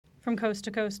From coast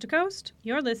to coast to coast,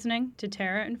 you're listening to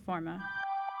Terra Informa.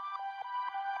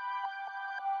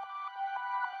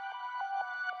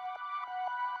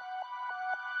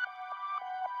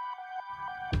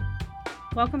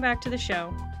 Welcome back to the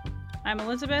show. I'm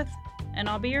Elizabeth, and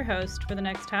I'll be your host for the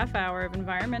next half hour of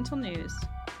environmental news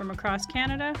from across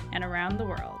Canada and around the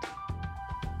world.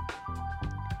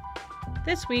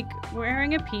 This week, we're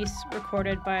airing a piece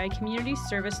recorded by a community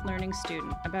service learning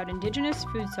student about Indigenous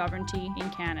food sovereignty in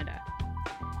Canada.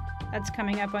 That's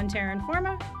coming up on Terra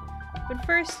Informa, but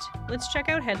first, let's check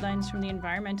out headlines from the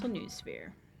environmental news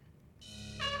sphere.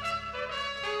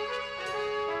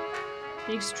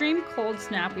 The extreme cold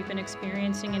snap we've been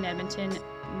experiencing in Edmonton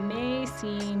may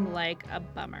seem like a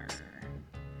bummer,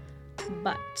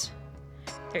 but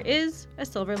there is a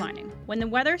silver lining. When the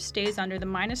weather stays under the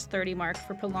minus 30 mark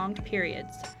for prolonged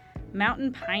periods,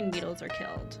 mountain pine beetles are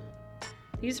killed.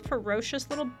 These ferocious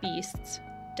little beasts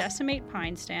decimate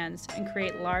pine stands and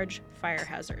create large fire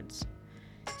hazards.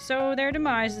 So their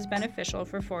demise is beneficial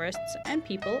for forests and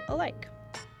people alike.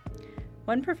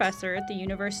 One professor at the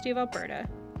University of Alberta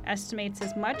estimates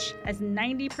as much as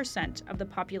 90% of the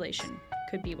population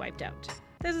could be wiped out.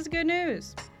 This is good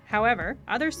news. However,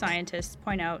 other scientists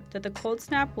point out that the cold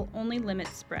snap will only limit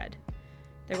spread.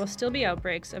 There will still be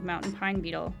outbreaks of mountain pine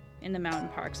beetle in the mountain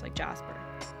parks like Jasper.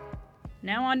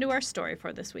 Now on to our story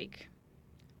for this week.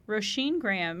 Roisin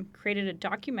Graham created a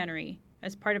documentary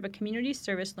as part of a community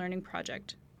service learning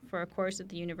project for a course at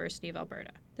the University of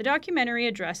Alberta. The documentary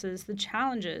addresses the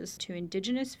challenges to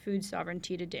Indigenous food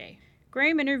sovereignty today.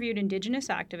 Graham interviewed Indigenous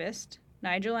activist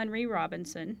Nigel Henry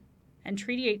Robinson and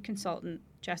Treaty 8 consultant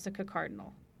Jessica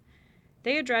Cardinal.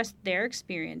 They addressed their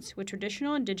experience with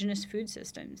traditional Indigenous food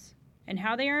systems and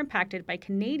how they are impacted by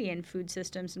Canadian food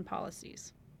systems and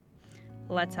policies.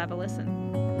 Let's have a listen.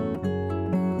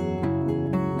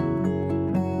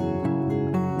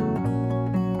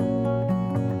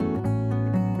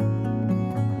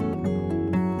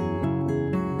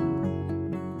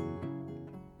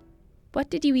 What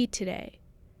did you eat today?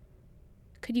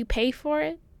 Could you pay for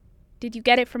it? Did you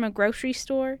get it from a grocery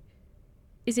store?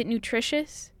 Is it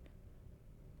nutritious?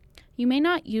 You may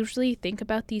not usually think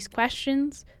about these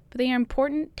questions, but they are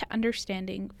important to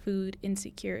understanding food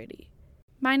insecurity.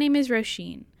 My name is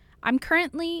Roisin. I'm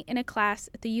currently in a class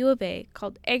at the U of A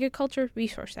called Agriculture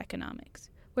Resource Economics,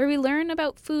 where we learn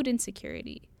about food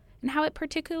insecurity and how it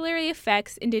particularly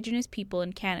affects Indigenous people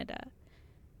in Canada.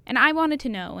 And I wanted to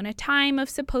know, in a time of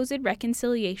supposed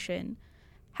reconciliation,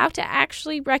 how to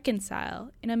actually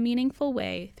reconcile in a meaningful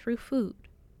way through food.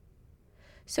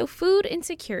 So food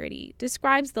insecurity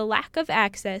describes the lack of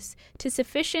access to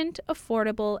sufficient,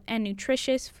 affordable, and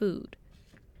nutritious food.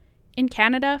 In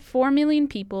Canada, 4 million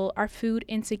people are food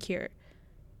insecure,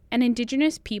 and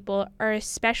Indigenous people are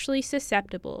especially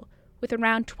susceptible, with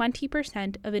around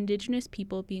 20% of Indigenous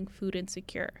people being food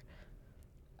insecure.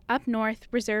 Up north,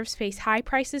 reserves face high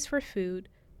prices for food,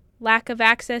 lack of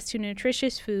access to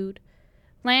nutritious food,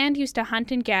 land used to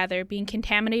hunt and gather being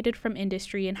contaminated from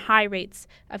industry, and high rates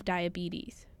of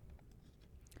diabetes.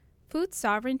 Food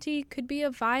sovereignty could be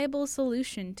a viable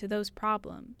solution to those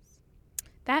problems.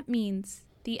 That means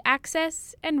the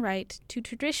access and right to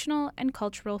traditional and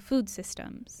cultural food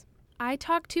systems. I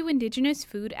talked to Indigenous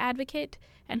food advocate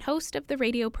and host of the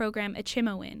radio program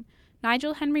Achimowin,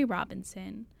 Nigel Henry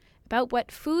Robinson, about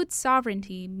what food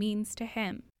sovereignty means to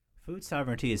him. Food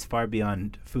sovereignty is far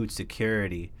beyond food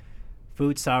security.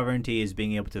 Food sovereignty is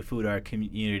being able to food our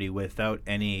community without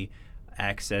any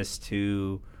access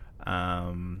to,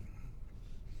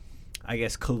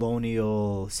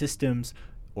 colonial systems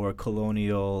or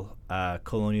colonial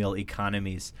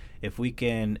economies. If we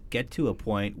can get to a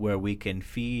point where we can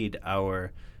feed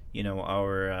our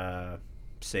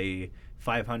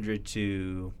 500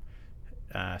 to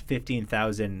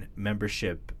 15,000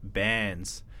 membership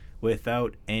bands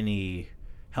without any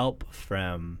help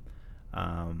from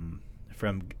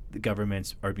the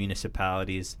governments or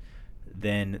municipalities,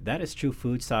 then that is true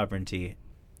food sovereignty.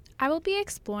 I will be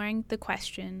exploring the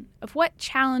question of what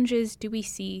challenges do we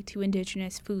see to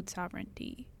Indigenous food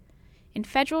sovereignty in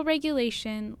federal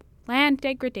regulation, land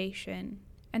degradation,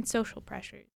 and social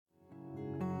pressures.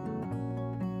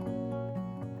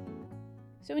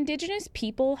 So Indigenous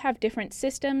people have different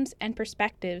systems and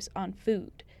perspectives on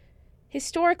food.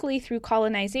 Historically, through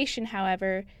colonization,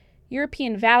 however,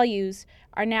 European values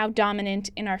are now dominant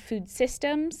in our food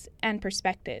systems and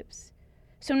perspectives.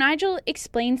 So Nigel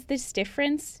explains this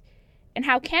difference and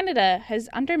how Canada has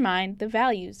undermined the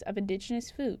values of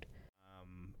Indigenous food.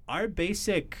 Our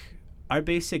basic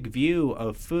view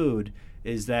of food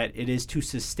is that it is to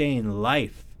sustain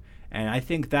life And I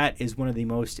think that is one of the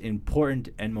most important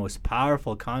and most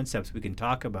powerful concepts we can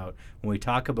talk about when we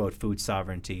talk about food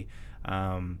sovereignty.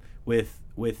 With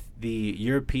the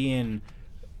European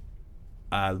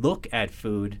look at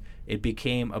food, it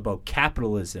became about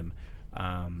capitalism.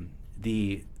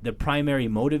 The primary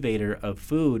motivator of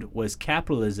food was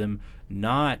capitalism,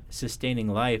 not sustaining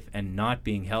life and not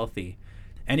being healthy.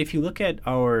 And if you look at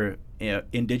our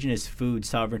indigenous food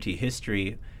sovereignty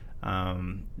history,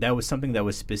 that was something that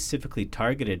was specifically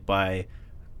targeted by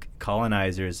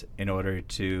colonizers in order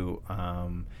to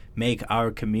make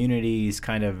our communities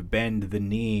kind of bend the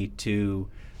knee to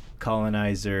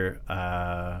colonizer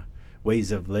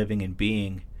ways of living and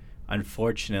being.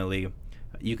 Unfortunately,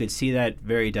 you could see that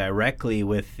very directly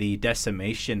with the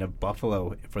decimation of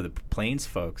buffalo for the Plains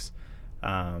folks.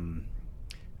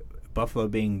 Buffalo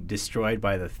being destroyed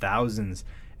by the thousands,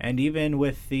 and even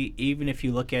if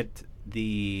you look at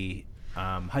the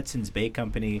Hudson's Bay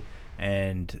Company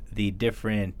and the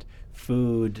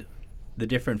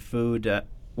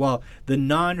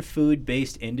non-food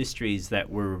based industries that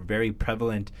were very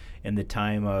prevalent in the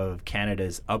time of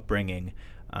Canada's upbringing,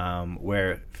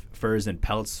 where furs and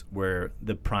pelts were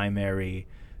the primary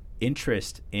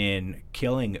interest in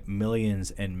killing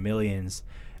millions and millions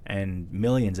and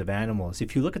millions of animals.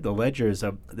 If you look at the ledgers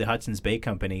of the Hudson's Bay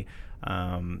Company,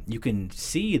 you can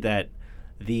see that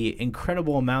the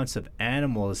incredible amounts of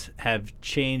animals have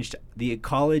changed the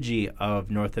ecology of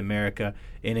North America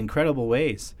in incredible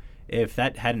ways. If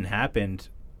that hadn't happened,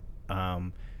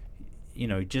 we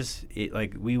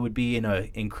would be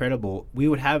we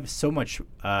would have so much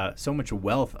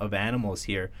wealth of animals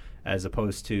here as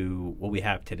opposed to what we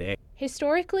have today.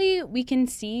 Historically, we can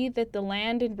see that the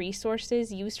land and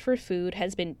resources used for food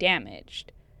has been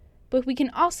damaged. But we can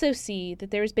also see that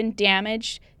there's been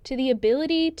damage to the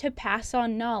ability to pass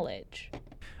on knowledge.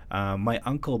 My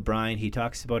uncle Brian, he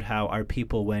talks about how our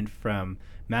people went from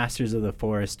masters of the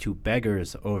forest to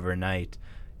beggars overnight.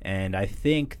 And I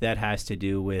think that has to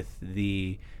do with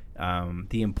the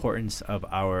importance of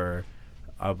our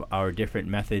different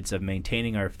methods of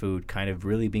maintaining our food kind of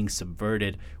really being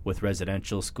subverted with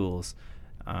residential schools.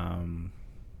 And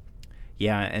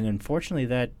unfortunately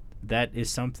that is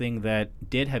something that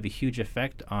did have a huge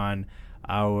effect on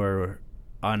the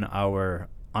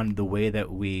way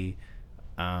that we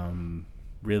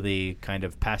really kind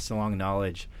of passed along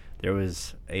knowledge. There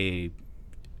was at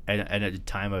a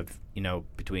time of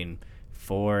between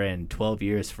 4 and 12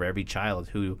 years for every child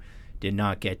who did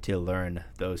not get to learn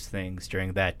those things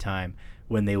during that time,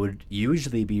 when they would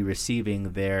usually be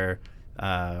receiving their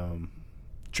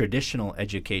traditional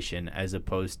education as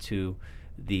opposed to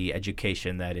the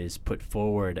education that is put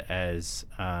forward as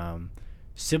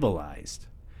civilized.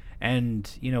 And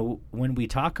when we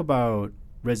talk about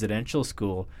residential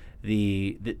school,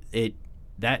 that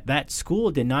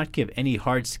school did not give any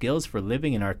hard skills for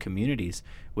living in our communities,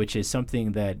 which is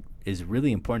something that is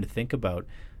really important to think about.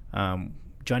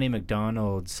 Johnny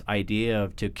MacDonald's idea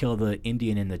of to kill the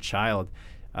Indian in the child,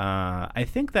 I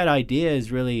think that idea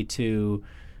is really to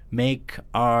make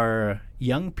our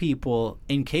young people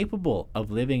incapable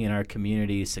of living in our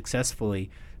communities successfully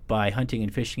by hunting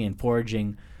and fishing and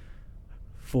foraging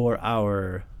for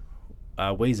our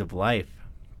ways of life,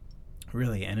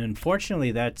 really. And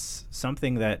unfortunately, that's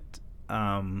something that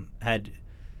had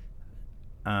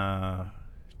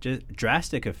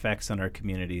drastic effects on our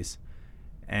communities.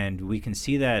 And we can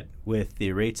see that with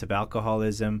the rates of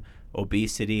alcoholism,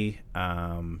 obesity,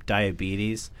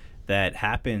 diabetes that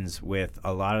happens with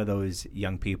a lot of those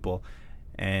young people.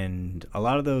 And a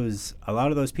lot of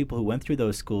those people who went through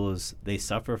those schools, they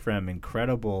suffer from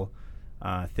incredible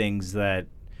things that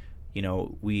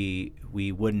we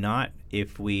would not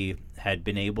if we had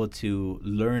been able to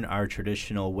learn our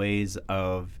traditional ways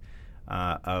of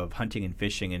hunting and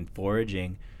fishing and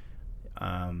foraging.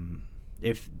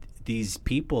 If these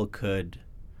people could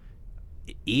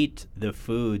eat the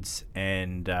foods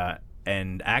and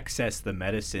access the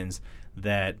medicines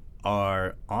that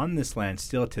are on this land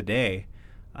still today,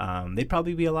 they'd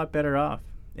probably be a lot better off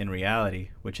in reality,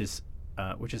 which is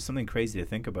something crazy to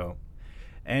think about.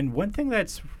 And one thing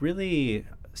that's really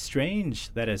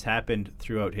strange that has happened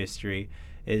throughout history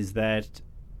is that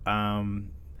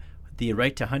the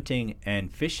right to hunting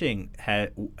and fishing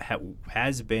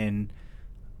has been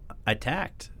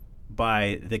attacked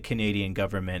by the Canadian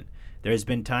government. There's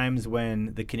been times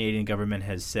when the Canadian government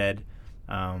has said,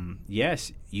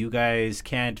 yes, you guys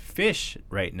can't fish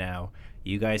right now.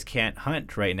 You guys can't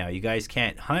hunt right now. You guys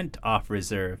can't hunt off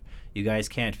reserve. You guys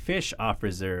can't fish off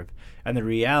reserve. And the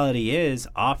reality is,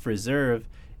 off reserve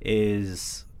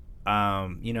is,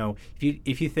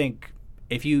 if you think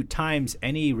if you times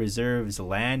any reserves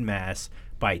land mass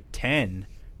by 10,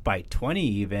 by 20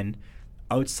 even,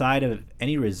 outside of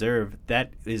any reserve,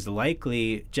 that is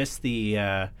likely just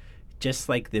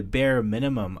like the bare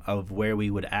minimum of where we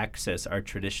would access our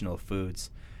traditional foods.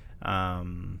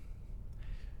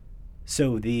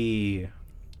 So the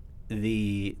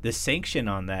sanction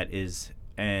on that is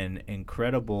an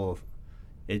incredible.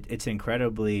 It's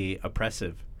incredibly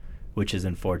oppressive, which is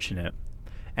unfortunate.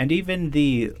 And even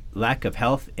the lack of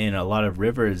health in a lot of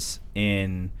rivers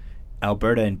in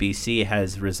Alberta and BC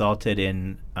has resulted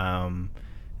in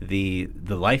the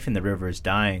life in the rivers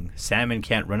dying. Salmon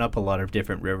can't run up a lot of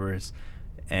different rivers,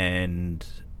 and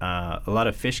a lot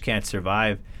of fish can't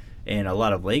survive in a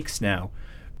lot of lakes now.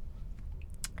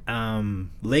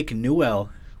 Lake Newell,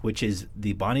 which is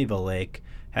the Bonnyville Lake,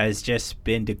 has just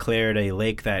been declared a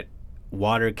lake that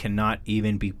water cannot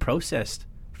even be processed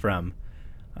from.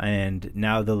 And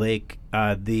now the lake,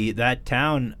 that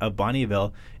town of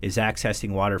Bonnyville is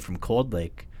accessing water from Cold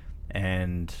Lake.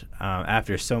 And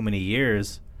after so many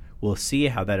years, we'll see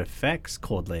how that affects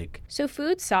Cold Lake. So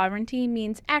food sovereignty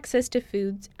means access to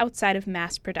foods outside of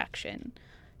mass production.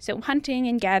 So hunting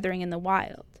and gathering in the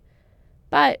wild.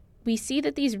 But we see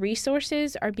that these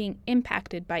resources are being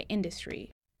impacted by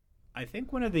industry. I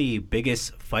think one of the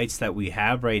biggest fights that we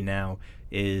have right now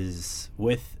is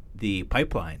with the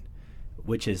pipeline,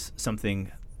 which is something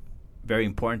very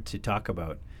important to talk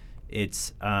about.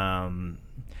 It's a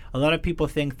lot of people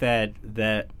think that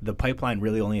the pipeline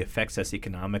really only affects us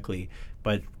economically,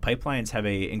 but pipelines have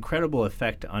an incredible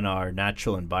effect on our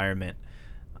natural environment.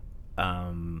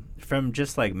 From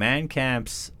just like man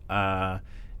camps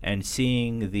and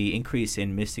seeing the increase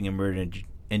in missing and murdered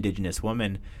Indigenous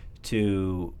women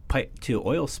to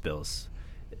oil spills.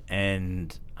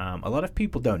 And a lot of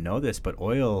people don't know this, but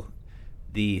oil,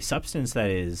 the substance that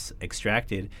is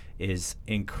extracted, is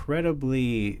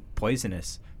incredibly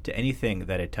poisonous to anything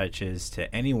that it touches,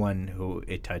 to anyone who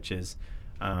it touches.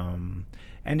 And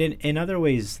in other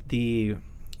ways, the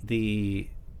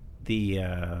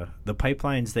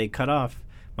pipelines, they cut off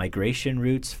migration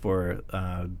routes for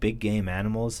big game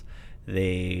animals.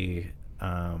 They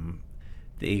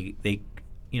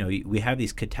we have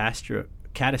these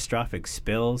catastrophic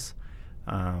spills.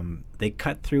 They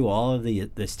cut through all of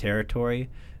this territory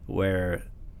where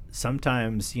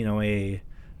sometimes a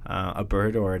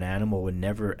bird or an animal would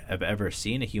never have ever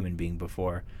seen a human being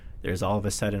before. There's all of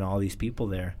a sudden all these people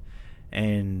there,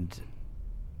 and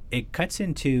it cuts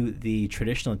into the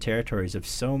traditional territories of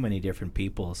so many different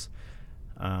peoples.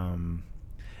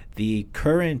 The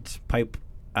current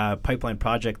pipeline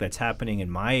project that's happening in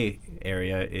my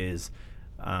area is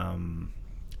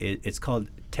it's called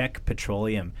Teck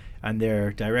Petroleum, and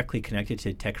they're directly connected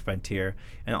to Teck Frontier,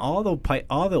 and all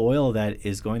the oil that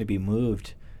is going to be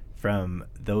moved from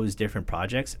those different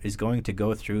projects is going to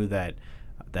go through that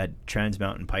Trans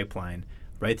Mountain pipeline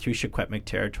right through Secwepemc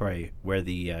territory, where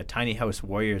the Tiny House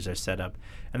Warriors are set up.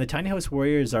 And the Tiny House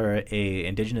Warriors are a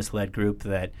Indigenous-led group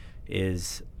that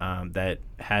is that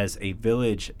has a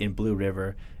village in Blue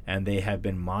River, and they have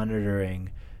been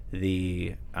monitoring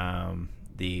the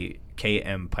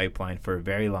KM pipeline for a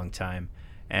very long time,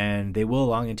 and they will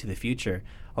long into the future.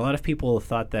 A lot of people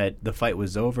thought that the fight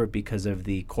was over because of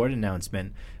the court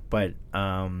announcement, but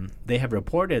they have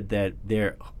reported that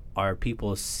there are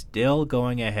people still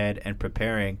going ahead and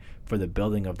preparing for the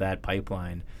building of that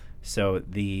pipeline. So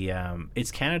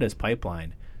it's Canada's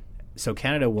pipeline. So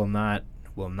Canada will not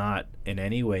in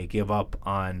any way give up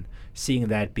on seeing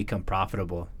that become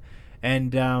profitable.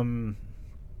 And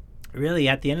really,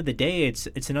 at the end of the day,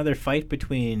 it's another fight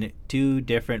between two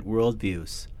different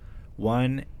worldviews.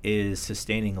 One is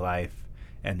sustaining life,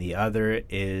 and the other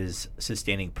is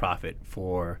sustaining profit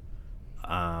for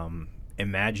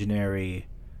imaginary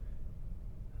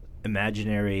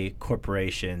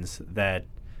corporations that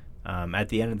at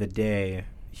the end of the day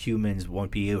humans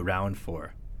won't be around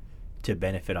for to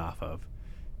benefit off of.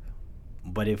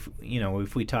 But if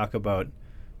we talk about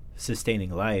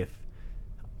sustaining life,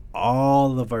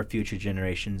 all of our future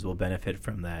generations will benefit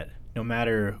from that, no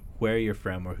matter where you're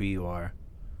from or who you are.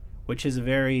 Which is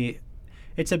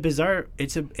it's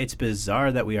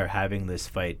bizarre that we are having this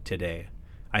fight today.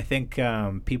 I think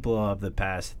people of the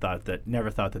past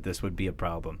never thought that this would be a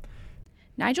problem.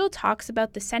 Nigel talks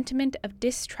about the sentiment of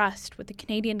distrust with the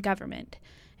Canadian government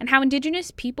and how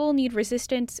Indigenous people need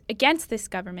resistance against this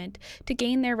government to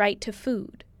gain their right to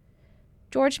food.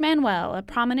 George Manuel, a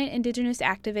prominent Indigenous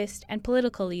activist and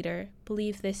political leader,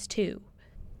 believes this too.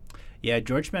 Yeah,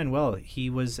 George Manuel, he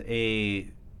was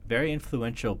a very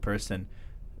influential person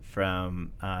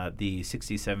from the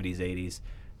 60s, 70s, 80s,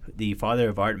 the father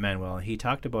of Art Manuel. He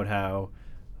talked about how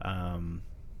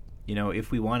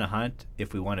If we want to hunt,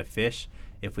 if we want to fish,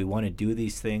 if we want to do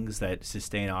these things that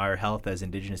sustain our health as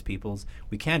Indigenous peoples,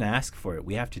 we can't ask for it.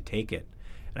 We have to take it.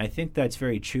 And I think that's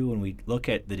very true when we look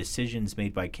at the decisions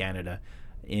made by Canada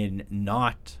in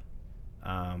not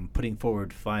putting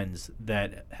forward funds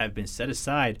that have been set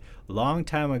aside a long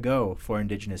time ago for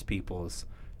Indigenous peoples.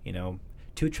 $2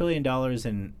 trillion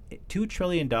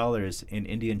in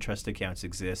Indian trust accounts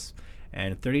exists,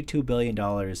 and $32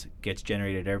 billion gets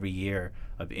generated every year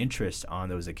of interest on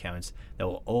those accounts that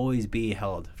will always be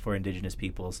held for Indigenous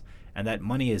peoples, and that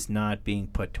money is not being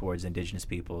put towards Indigenous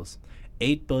peoples.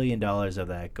 $8 billion of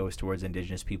that goes towards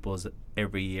Indigenous peoples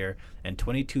every year, and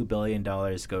 $22 billion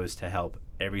goes to help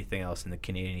everything else in the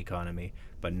Canadian economy,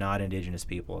 but not Indigenous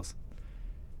peoples.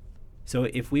 So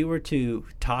if we were to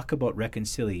talk about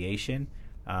reconciliation,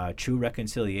 true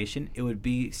reconciliation, it would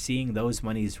be seeing those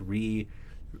monies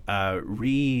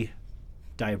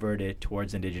diverted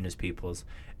towards Indigenous peoples,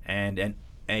 and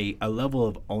a level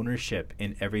of ownership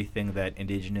in everything that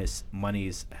Indigenous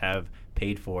monies have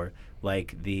paid for,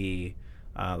 like the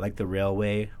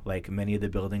railway, like many of the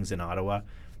buildings in Ottawa.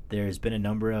 There's been a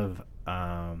number of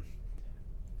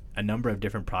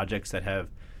different projects that have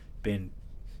been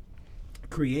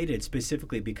created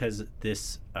specifically because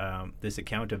this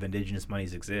account of Indigenous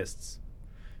monies exists,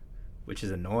 which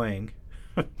is annoying.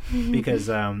 Because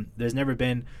there's never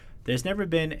been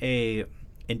a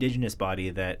Indigenous body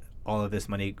that all of this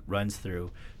money runs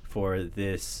through for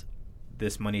this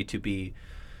money to be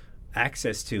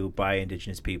accessed to by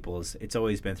Indigenous peoples. It's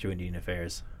always been through Indian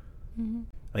Affairs. Mm-hmm.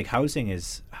 Like housing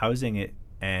it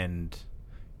and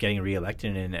getting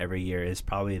reelected in every year is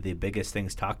probably the biggest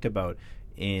things talked about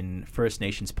in First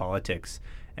Nations politics,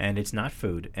 and it's not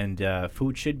food, and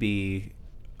food should be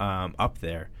up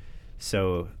there.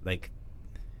 So like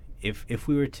if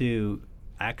we were to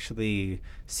actually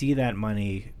see that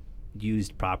money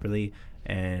used properly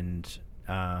and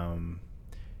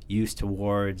used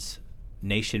towards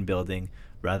nation building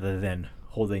rather than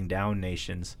holding down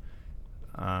nations,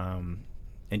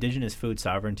 Indigenous food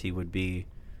sovereignty would be,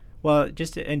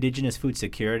 just Indigenous food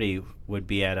security would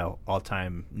be at an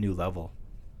all-time new level.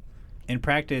 In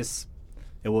practice,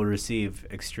 it will receive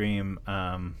extreme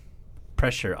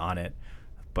pressure on it,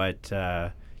 but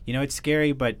it's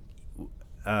scary. But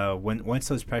once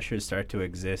those pressures start to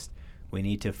exist, we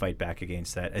need to fight back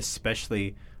against that,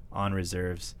 especially on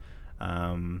reserves.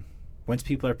 Once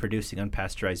people are producing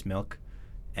unpasteurized milk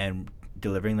and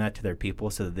delivering that to their people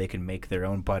so that they can make their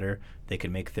own butter, they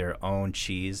can make their own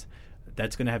cheese,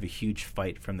 that's going to have a huge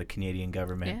fight from the Canadian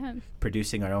government. Yeah.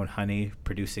 Producing our own honey,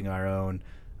 producing our own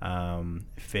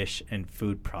fish and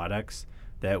food products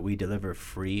that we deliver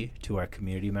free to our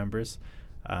community members.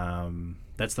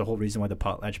 That's the whole reason why the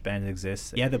potlatch ban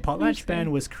exists. Yeah, the potlatch ban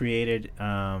was created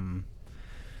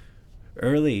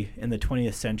early in the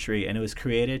 20th century, and it was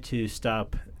created to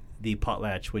stop the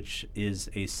potlatch, which is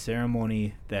a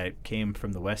ceremony that came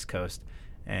from the West Coast.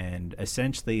 And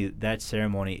essentially, that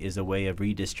ceremony is a way of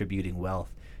redistributing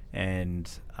wealth. And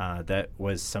that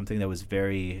was something that was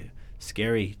very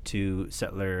scary to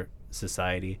settler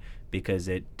society because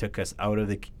it took us out of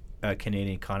the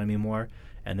Canadian economy more.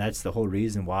 And that's the whole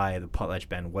reason why the potlatch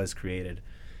ban was created.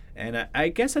 And I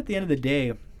guess at the end of the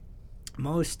day,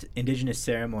 most Indigenous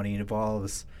ceremony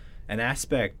involves an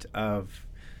aspect of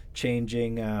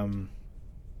changing,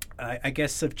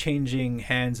 changing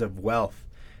hands of wealth.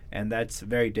 And that's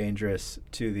very dangerous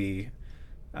to the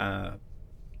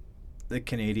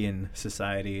Canadian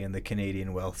society and the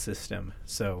Canadian wealth system.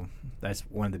 So that's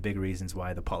one of the big reasons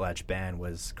why the potlatch ban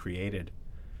was created.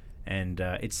 And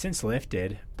it's since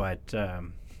lifted, but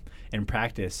in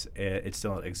practice, it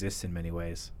still exists in many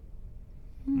ways.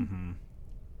 Mm-hmm.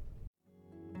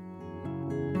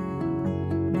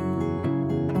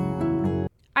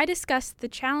 I discussed the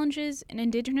challenges in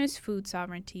Indigenous food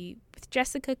sovereignty with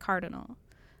Jessica Cardinal,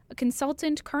 a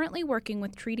consultant currently working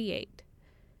with Treaty 8.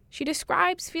 She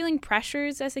describes feeling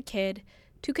pressures as a kid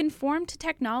to conform to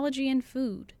technology and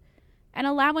food, and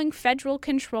allowing federal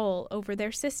control over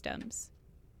their systems.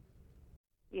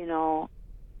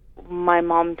 My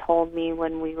mom told me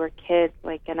when we were kids,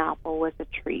 like an apple was a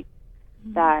treat,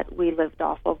 that we lived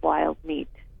off of wild meat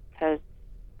because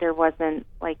there wasn't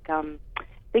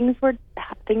things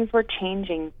were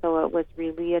changing. So it was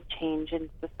really a change in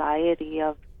society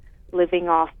of living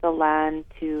off the land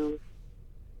to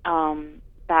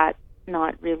that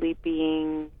not really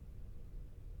being.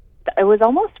 It was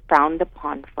almost frowned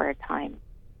upon for a time.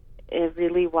 It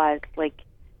really was. Like,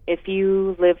 if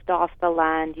you lived off the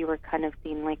land, you were kind of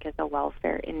seen like as a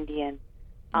welfare Indian.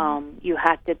 You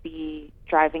had to be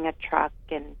driving a truck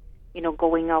and,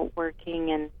 going out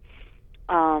working. And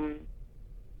And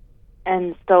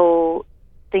so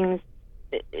things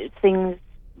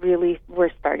really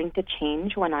were starting to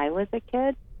change when I was a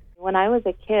kid. When I was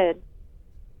a kid,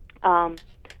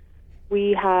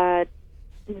 we had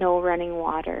no running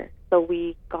water, so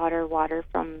we got our water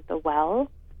from the well,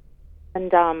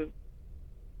 and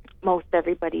most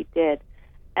everybody did.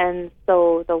 And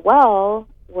so the well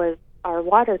was our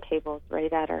water tables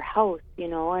right at our house,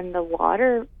 and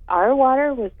our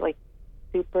water was like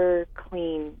super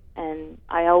clean. And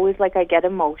I get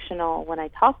emotional when I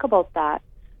talk about that,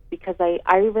 because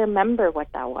I remember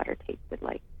what that water tasted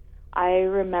like. I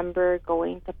remember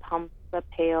going to pump the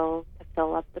pail to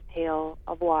fill up the pail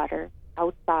of water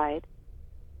outside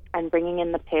and bringing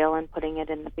in the pail and putting it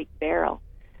in the big barrel.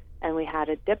 And we had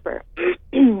a dipper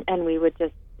and we would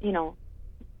just,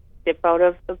 dip out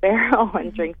of the barrel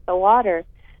and drink the water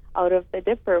out of the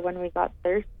dipper when we got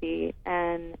thirsty.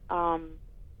 And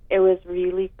it was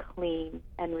really clean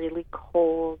and really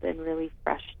cold and really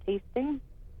fresh tasting.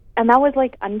 And that was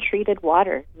like untreated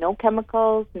water. No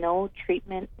chemicals, no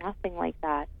treatment, nothing like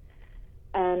that.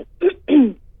 And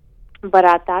but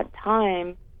at that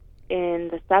time, in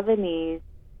the 70s,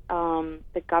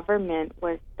 the government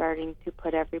was starting to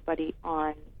put everybody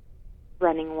on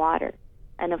running water.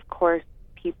 And of course,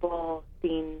 people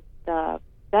seen the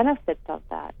benefits of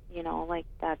that, like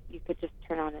that you could just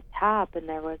turn on a tap and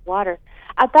there was water.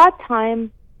 At that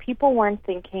time, people weren't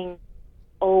thinking,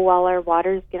 oh, well, our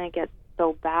water's going to get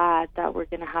so bad that we're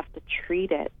going to have to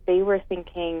treat it. They were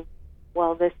thinking,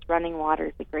 well, this running water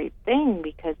is a great thing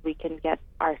because we can get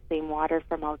our same water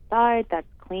from outside that's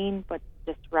clean, but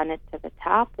just run it to the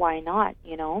tap. Why not,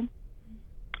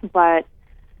 But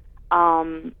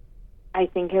I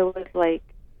think it was like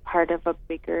part of a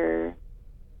bigger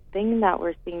thing that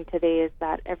we're seeing today is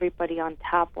that everybody on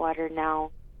tap water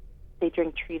now, they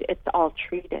drink treated. It's all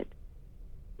treated,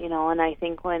 and I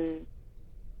think when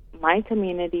my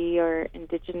community or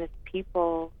Indigenous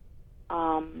people,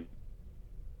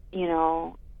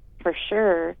 for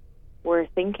sure, were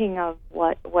thinking of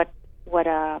what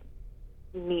a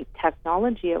neat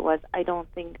technology it was. I don't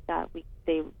think that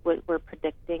they were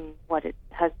predicting what it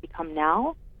has become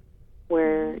now,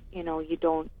 where you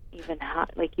don't even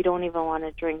want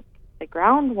to drink the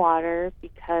groundwater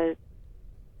because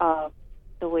of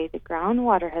the way the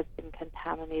groundwater has been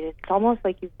contaminated. It's almost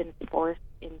like you've been forced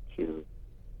into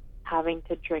having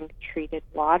to drink treated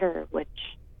water, which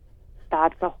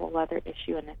that's a whole other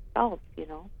issue in itself,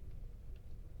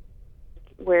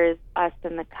 Whereas us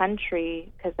in the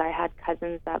country, because I had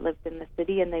cousins that lived in the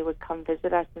city and they would come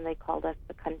visit us and they called us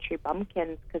the country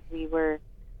bumpkins because we were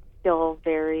still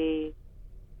very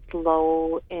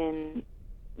slow in,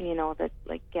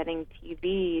 getting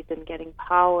TVs and getting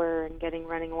power and getting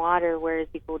running water, whereas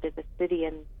you go to the city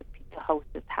and the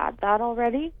houses had that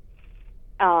already.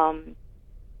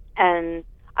 And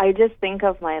I just think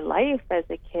of my life as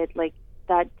a kid, like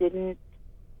that didn't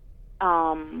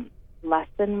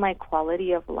lessen my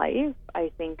quality of life.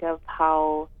 I think of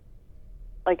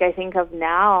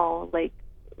now,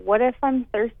 what if I'm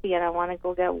thirsty and I want to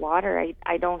go get water?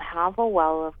 I don't have a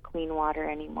well of clean water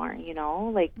anymore,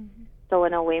 So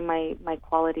in a way, my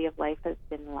quality of life has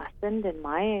been lessened in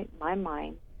my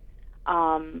mind.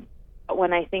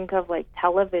 When I think of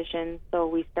television, so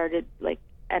we started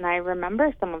and I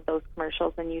remember some of those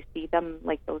commercials, and you see them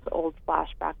those old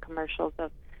flashback commercials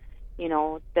of,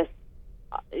 this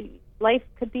life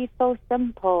could be so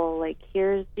simple.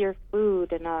 Here's your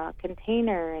food in a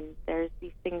container, and there's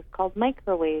these things called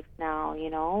microwaves now,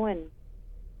 and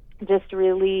just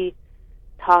really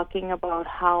talking about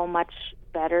how much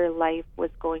better life was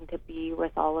going to be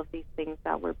with all of these things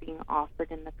that were being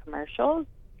offered in the commercials.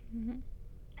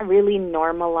 Mm-hmm. Really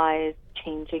normalized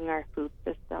changing our food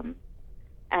system.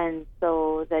 And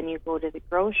so then you go to the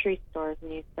grocery stores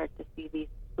and you start to see these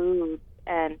foods,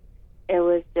 and it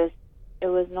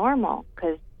was normal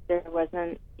because there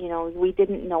wasn't, we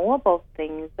didn't know about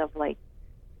things of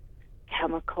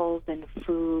chemicals in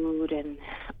food and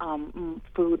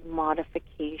food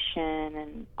modification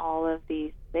and all of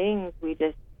these things. We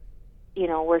just,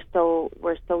 we're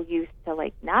so used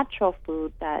to natural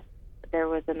food that there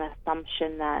was an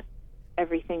assumption that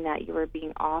everything that you were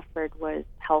being offered was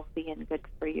healthy and good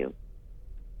for you.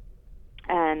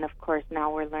 And of course,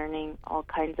 now we're learning all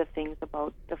kinds of things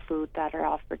about the food that are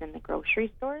offered in the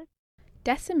grocery stores.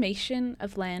 Decimation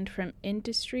of land from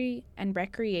industry and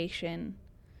recreation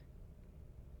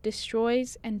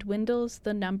destroys and dwindles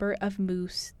the number of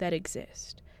moose that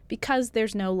exist because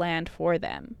there's no land for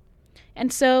them.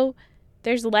 And so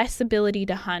there's less ability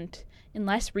to hunt and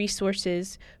less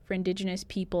resources for Indigenous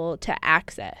people to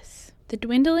access. The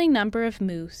dwindling number of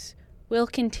moose will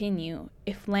continue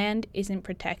if land isn't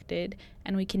protected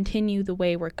and we continue the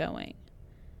way we're going.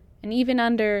 And even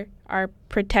under our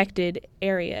protected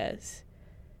areas,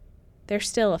 they're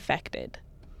still affected.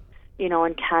 You know,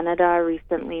 in Canada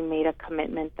recently made a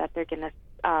commitment that they're going to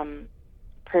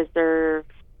preserve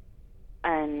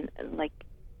and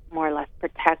more or less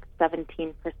protect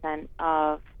 17%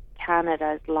 of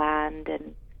Canada's land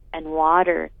and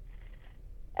water.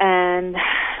 And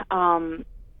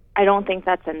I don't think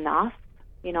that's enough.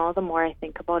 You know, the more I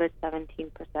think about it,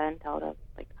 17% out of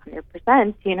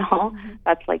 100%, you know,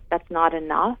 that's not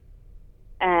enough.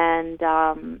 And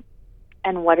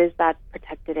what is that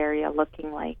protected area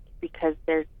looking like? Because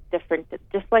there's different,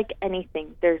 just like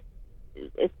anything,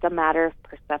 it's a matter of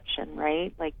perception,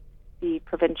 right? Like the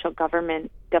provincial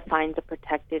government defines a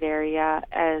protected area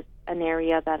as an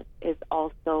area that is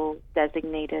also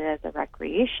designated as a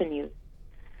recreation use.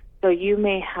 So you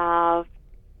may have,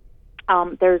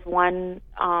 there's one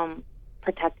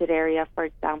protected area, for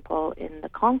example, in the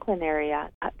Conklin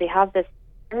area. They have this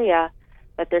area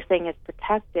that they're saying is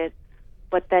protected,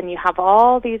 but then you have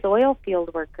all these oil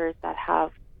field workers that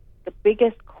have the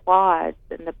biggest quads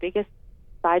and the biggest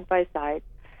side-by-sides,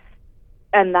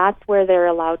 and that's where they're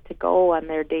allowed to go on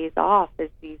their days off, is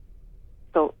these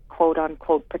so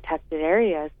quote-unquote protected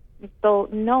areas. So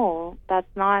no,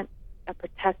 that's not a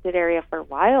protected area for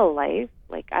wildlife.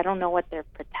 I don't know what they're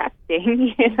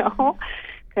protecting, you know,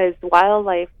 because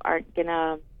wildlife aren't going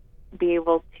to be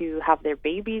able to have their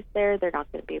babies there. They're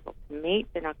not going to be able to mate.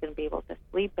 They're not going to be able to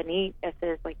sleep and eat if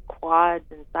there's quads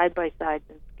and side-by-sides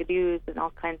and skidoos and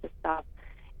all kinds of stuff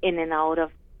in and out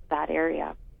of that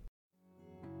area.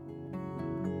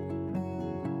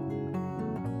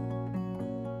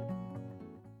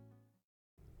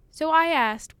 So I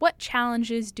asked, what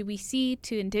challenges do we see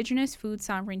to Indigenous food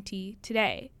sovereignty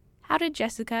today? How did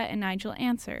Jessica and Nigel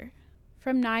answer?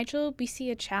 From Nigel, we see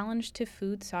a challenge to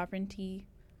food sovereignty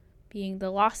being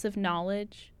the loss of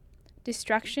knowledge,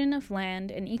 destruction of land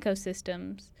and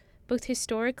ecosystems, both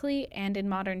historically and in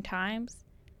modern times.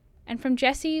 And from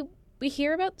Jessie, we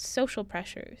hear about social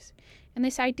pressures and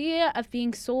this idea of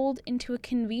being sold into a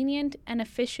convenient and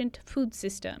efficient food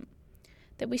system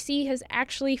that we see has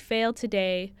actually failed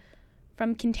today,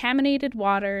 from contaminated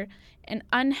water and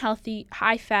unhealthy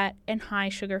high-fat and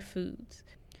high-sugar foods.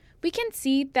 We can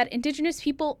see that Indigenous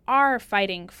people are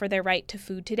fighting for their right to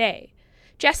food today.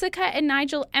 Jessica and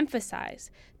Nigel emphasize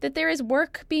that there is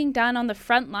work being done on the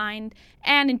front line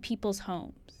and in people's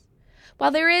homes.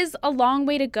 While there is a long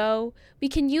way to go, we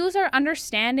can use our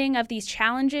understanding of these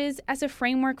challenges as a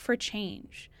framework for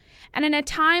change. And in a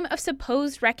time of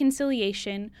supposed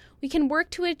reconciliation, we can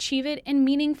work to achieve it in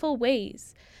meaningful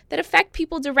ways that affect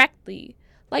people directly,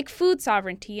 like food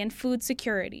sovereignty and food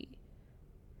security.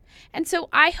 And so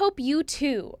I hope you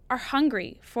too are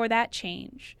hungry for that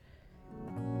change.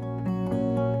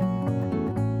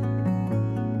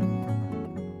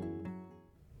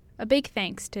 A big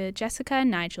thanks to Jessica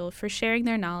and Nigel for sharing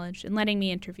their knowledge and letting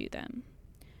me interview them.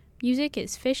 Music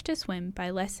is Fish to Swim by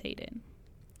Les Hayden.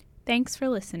 Thanks for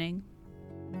listening.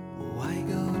 Why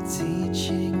go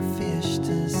teaching fish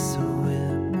to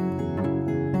swim?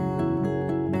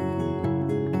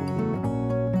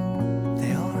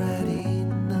 They already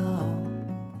know.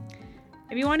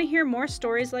 If you want to hear more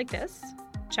stories like this,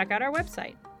 check out our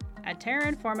website at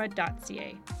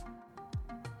terrainforma.ca.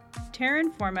 Terra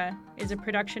Informa is a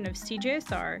production of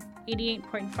CJSR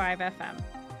 88.5 FM,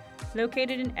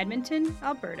 located in Edmonton,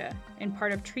 Alberta, and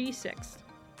part of Treaty 6,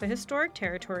 the historic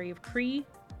territory of Cree,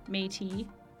 Métis,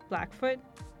 Blackfoot,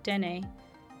 Dene,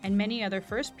 and many other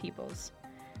First Peoples,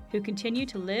 who continue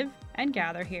to live and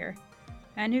gather here,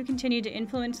 and who continue to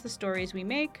influence the stories we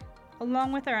make,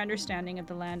 along with our understanding of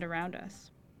the land around us.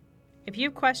 If you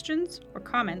have questions or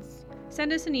comments,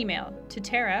 send us an email to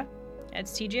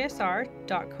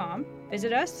terra@cjsr.com,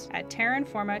 visit us at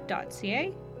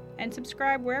terrainforma.ca, and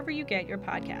subscribe wherever you get your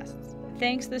podcasts.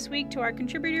 Thanks this week to our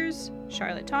contributors,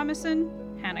 Charlotte Thomason,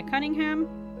 Hannah Cunningham,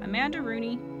 Amanda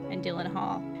Rooney, and Dylan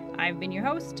Hall. I've been your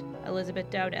host, Elizabeth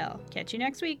Dowdell. Catch you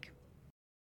next week.